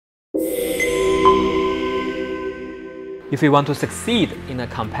If you want to succeed in a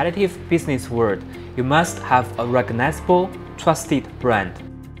competitive business world, you must have a recognizable, trusted brand.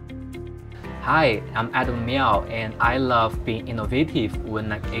 Hi, I'm Adam Miao, and I love being innovative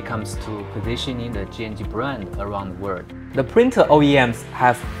when it comes to positioning the G&G brand around the world. The printer OEMs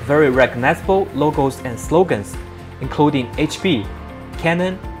have very recognizable logos and slogans, including HP,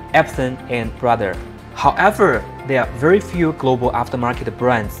 Canon, Epson, and Brother. However, there are very few global aftermarket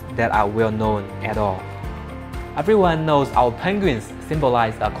brands that are well known at all. Everyone knows our penguins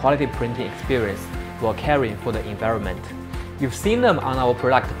symbolize a quality printing experience we're caring for the environment. You've seen them on our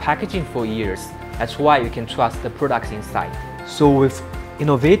product packaging for years. That's why you can trust the products inside. So we've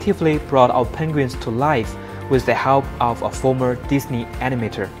innovatively brought our penguins to life with the help of a former Disney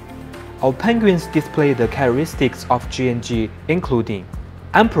animator. Our penguins display the characteristics of G&G, including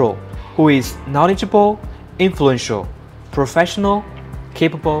Emperor, who is knowledgeable, influential, professional,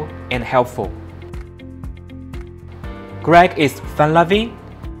 capable, and helpful. Greg is fun-loving,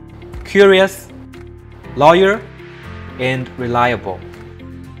 curious, loyal, and reliable.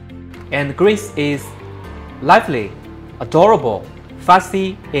 And Grace is lively, adorable,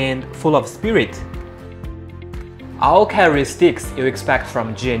 fussy, and full of spirit. All characteristics you expect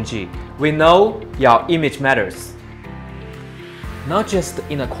from G&G. We know your image matters. Not just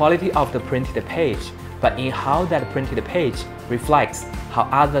in the quality of the printed page, but in how that printed page reflects how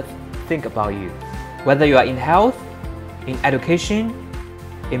others think about you. Whether you are in health, in education,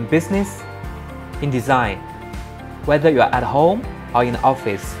 in business, in design, whether you are at home or in the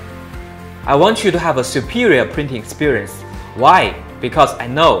office. I want you to have a superior printing experience. Why? Because I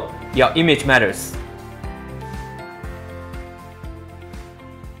know your image matters.